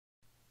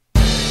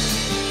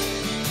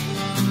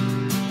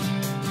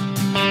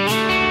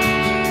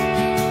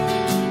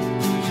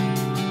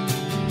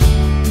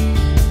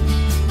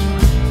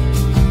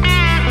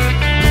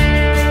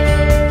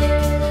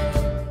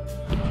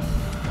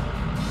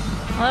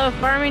Hello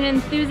farming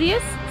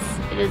enthusiasts.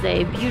 It is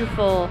a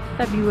beautiful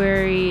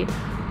February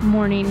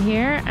morning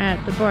here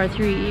at the Bar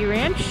 3E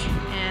Ranch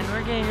and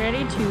we're getting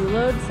ready to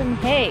load some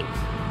hay.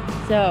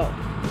 So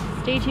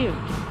stay tuned.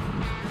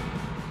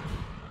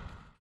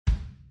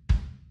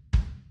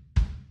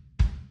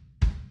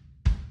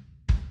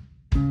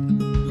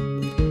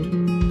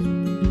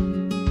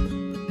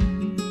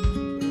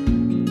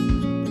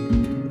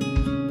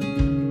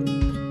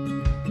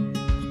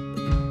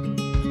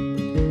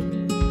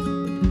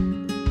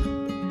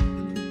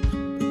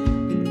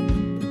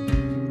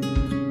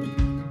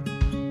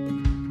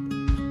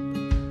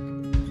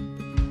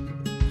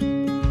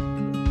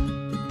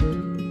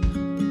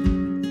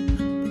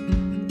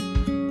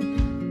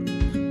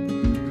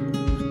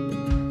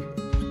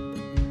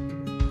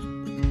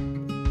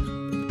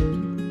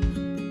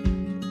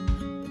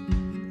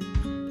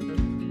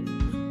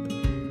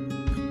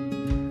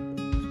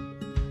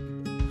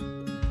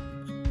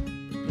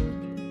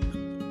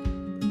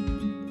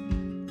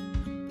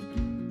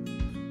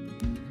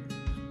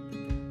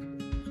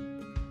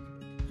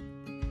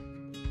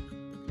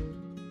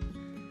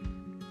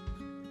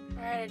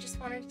 Alright, I just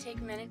wanted to take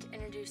a minute to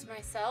introduce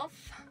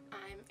myself.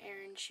 I'm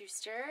Erin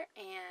Schuster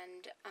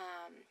and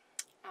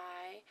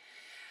I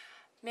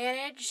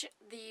manage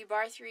the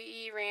Bar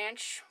 3E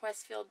Ranch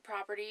Westfield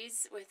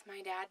properties with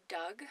my dad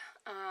Doug.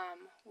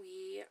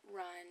 We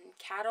run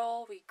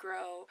cattle, we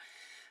grow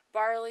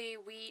barley,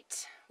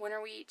 wheat,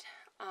 winter wheat,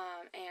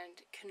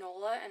 and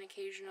canola and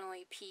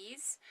occasionally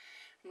peas.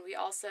 And we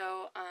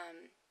also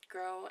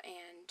grow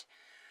and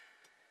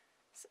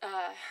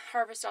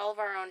harvest all of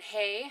our own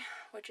hay,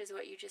 which is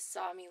what you just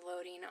saw me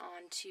loading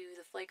onto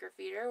the Flaker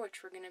feeder,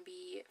 which we're going to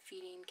be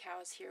feeding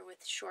cows here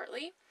with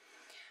shortly.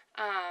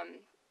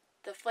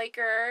 The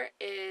Flaker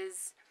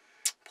is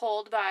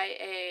pulled by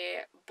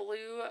a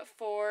blue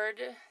Ford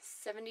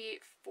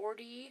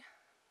 7840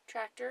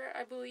 tractor,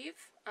 I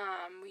believe.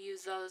 We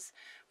use those.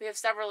 We have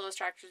several of those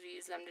tractors. We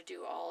use them to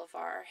do all of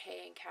our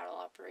hay and cattle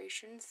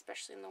operations,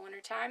 especially in the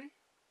wintertime.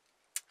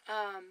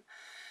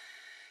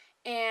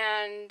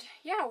 And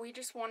yeah, we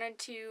just wanted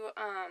to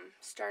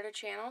start a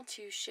channel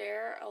to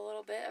share a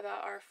little bit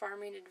about our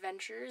farming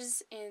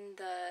adventures in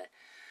the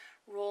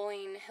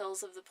rolling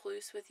hills of the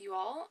Palouse with you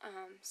all.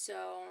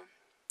 So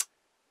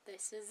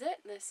this is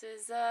it. This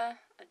is a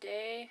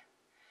day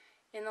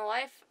in the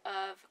life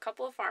of a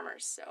couple of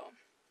farmers. So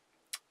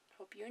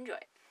hope you enjoy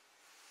it.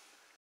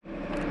 Here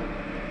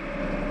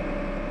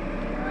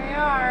we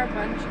are, a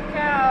bunch of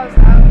cows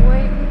out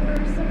waiting for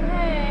some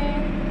hay.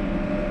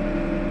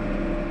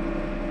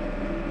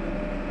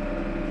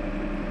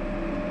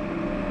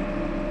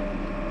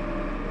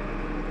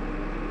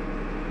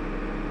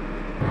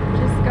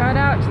 Got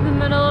out to the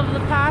middle of the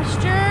pasture.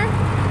 See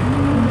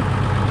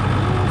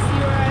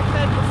where I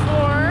fed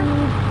before.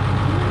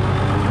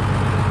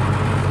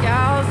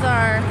 Gals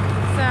are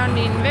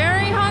sounding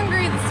very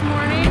hungry this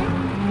morning.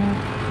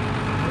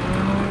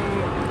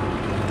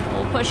 A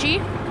little pushy.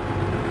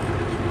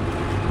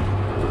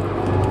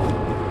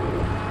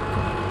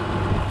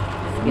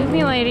 Excuse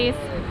me, ladies.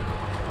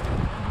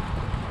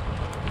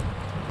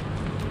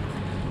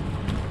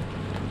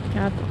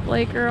 Got the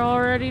Flaker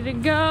all ready to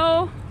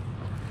go.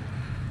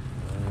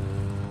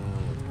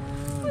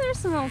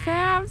 Some little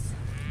calves.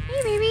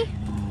 Hey, baby.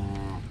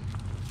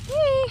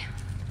 Hey.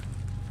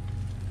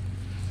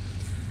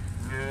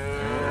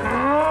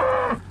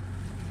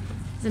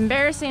 As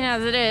embarrassing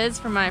as it is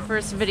for my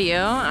first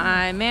video,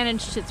 I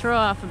managed to throw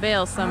off a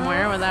bale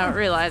somewhere without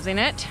realizing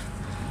it.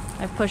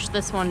 I've pushed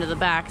this one to the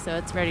back so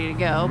it's ready to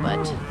go,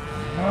 but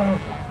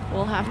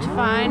we'll have to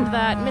find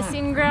that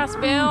missing grass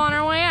bale on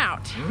our way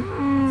out.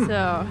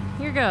 So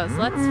here goes.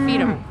 Let's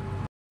feed them.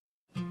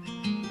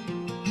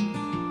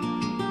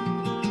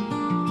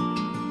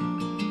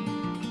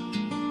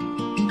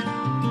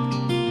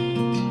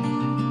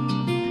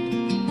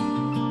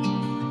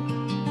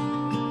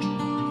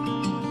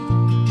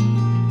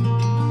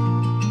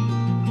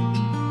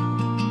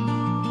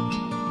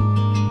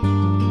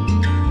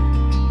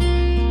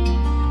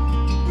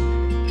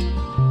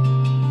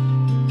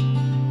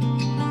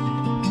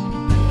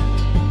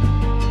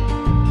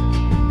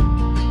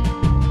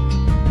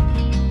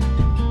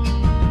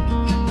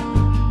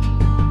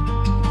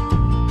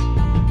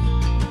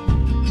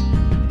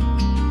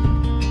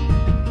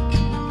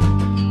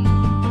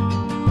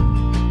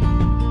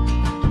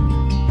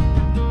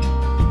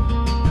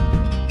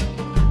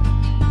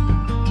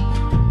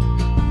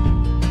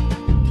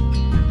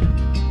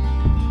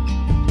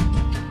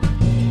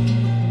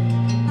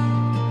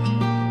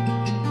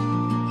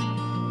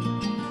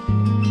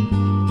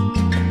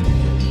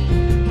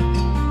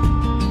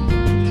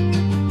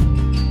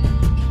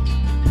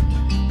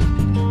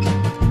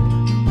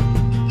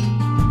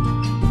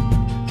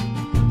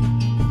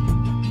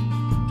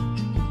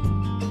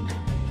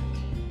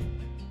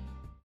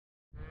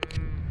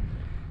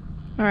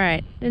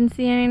 Alright, didn't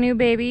see any new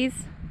babies.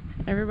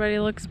 Everybody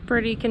looks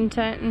pretty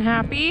content and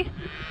happy.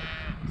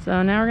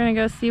 So now we're gonna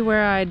go see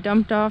where I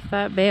dumped off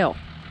that bale.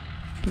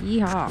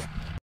 Yeehaw.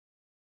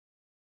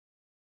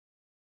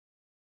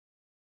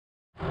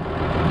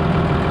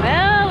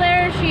 Well,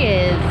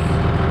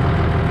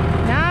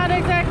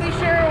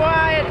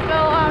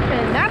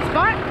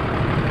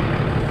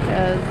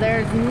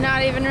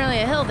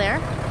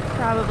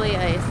 probably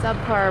a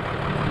subpar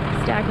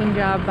stacking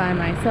job by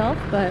myself,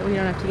 but we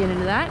don't have to get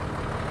into that.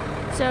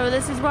 So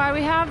this is why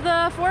we have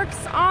the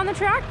forks on the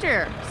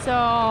tractor. So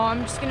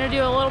I'm just gonna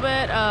do a little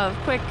bit of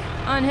quick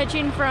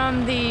unhitching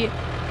from the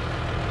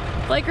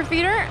Flaker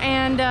feeder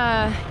and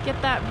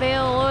get that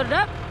bale loaded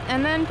up,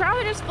 and then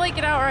probably just flake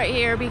it out right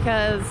here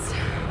because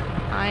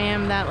I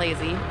am that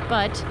lazy,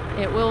 but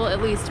it will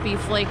at least be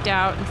flaked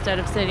out instead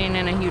of sitting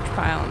in a huge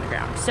pile on the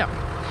ground. So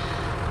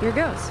here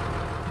goes.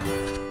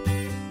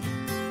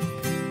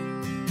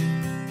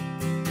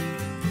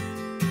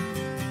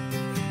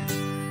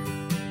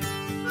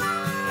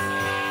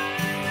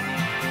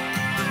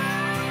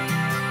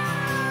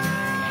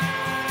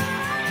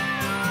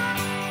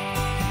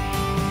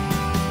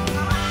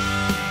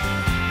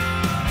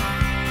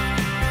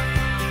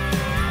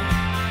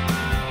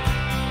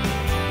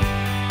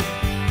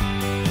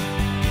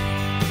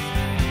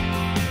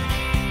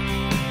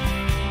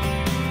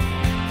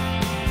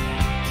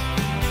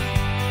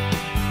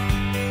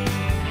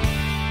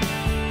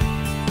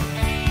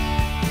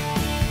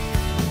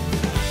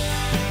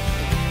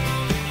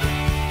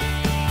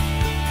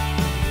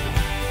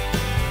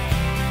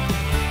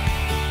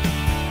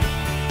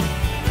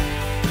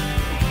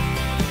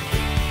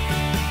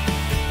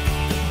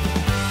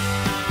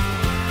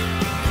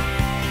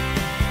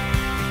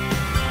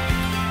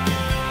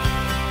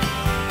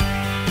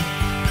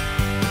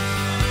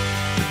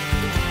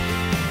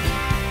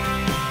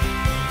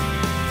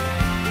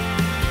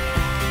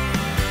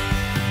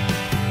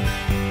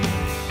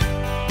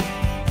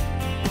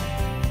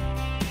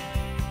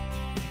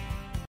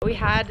 We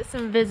had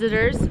some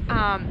visitors.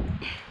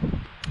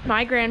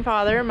 My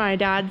grandfather, my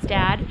dad's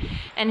dad,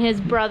 and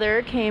his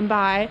brother came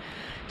by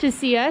to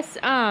see us.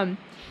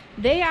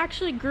 They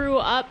actually grew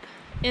up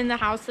in the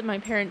house that my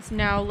parents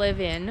now live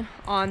in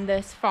on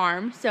this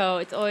farm, so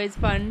it's always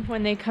fun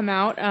when they come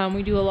out.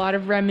 We do a lot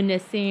of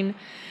reminiscing,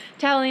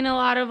 telling a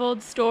lot of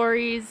old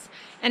stories,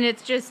 and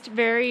it's just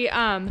very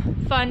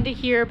fun to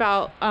hear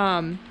about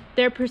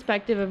their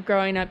perspective of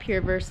growing up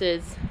here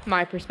versus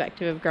my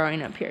perspective of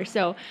growing up here.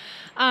 So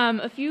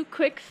a few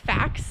quick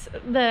facts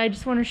that I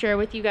just want to share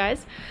with you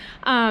guys.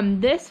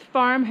 This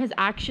farm has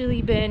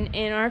actually been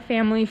in our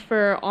family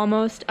for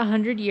almost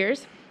 100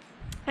 years,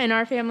 and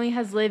our family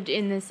has lived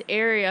in this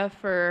area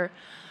for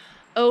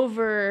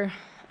over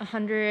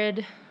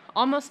 100,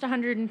 almost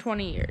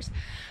 120 years.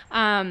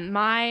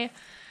 My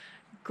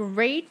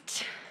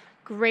great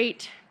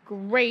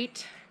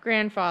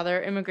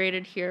grandfather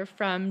immigrated here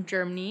from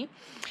Germany,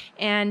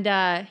 and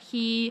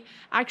he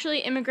actually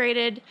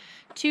immigrated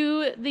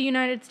to the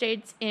United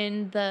States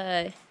in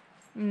the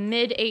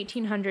mid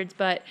 1800s,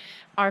 but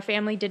our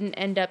family didn't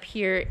end up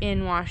here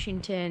in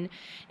Washington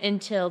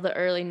until the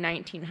early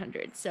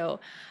 1900s. So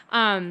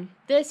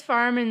this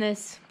farm and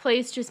this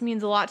place just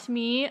means a lot to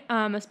me,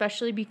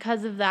 especially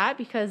because of that,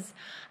 because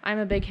I'm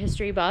a big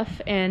history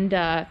buff, and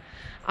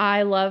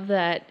I love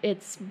that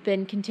it's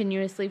been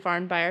continuously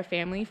farmed by our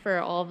family for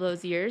all of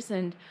those years,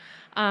 and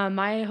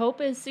my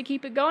hope is to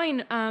keep it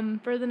going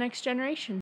for the next generation.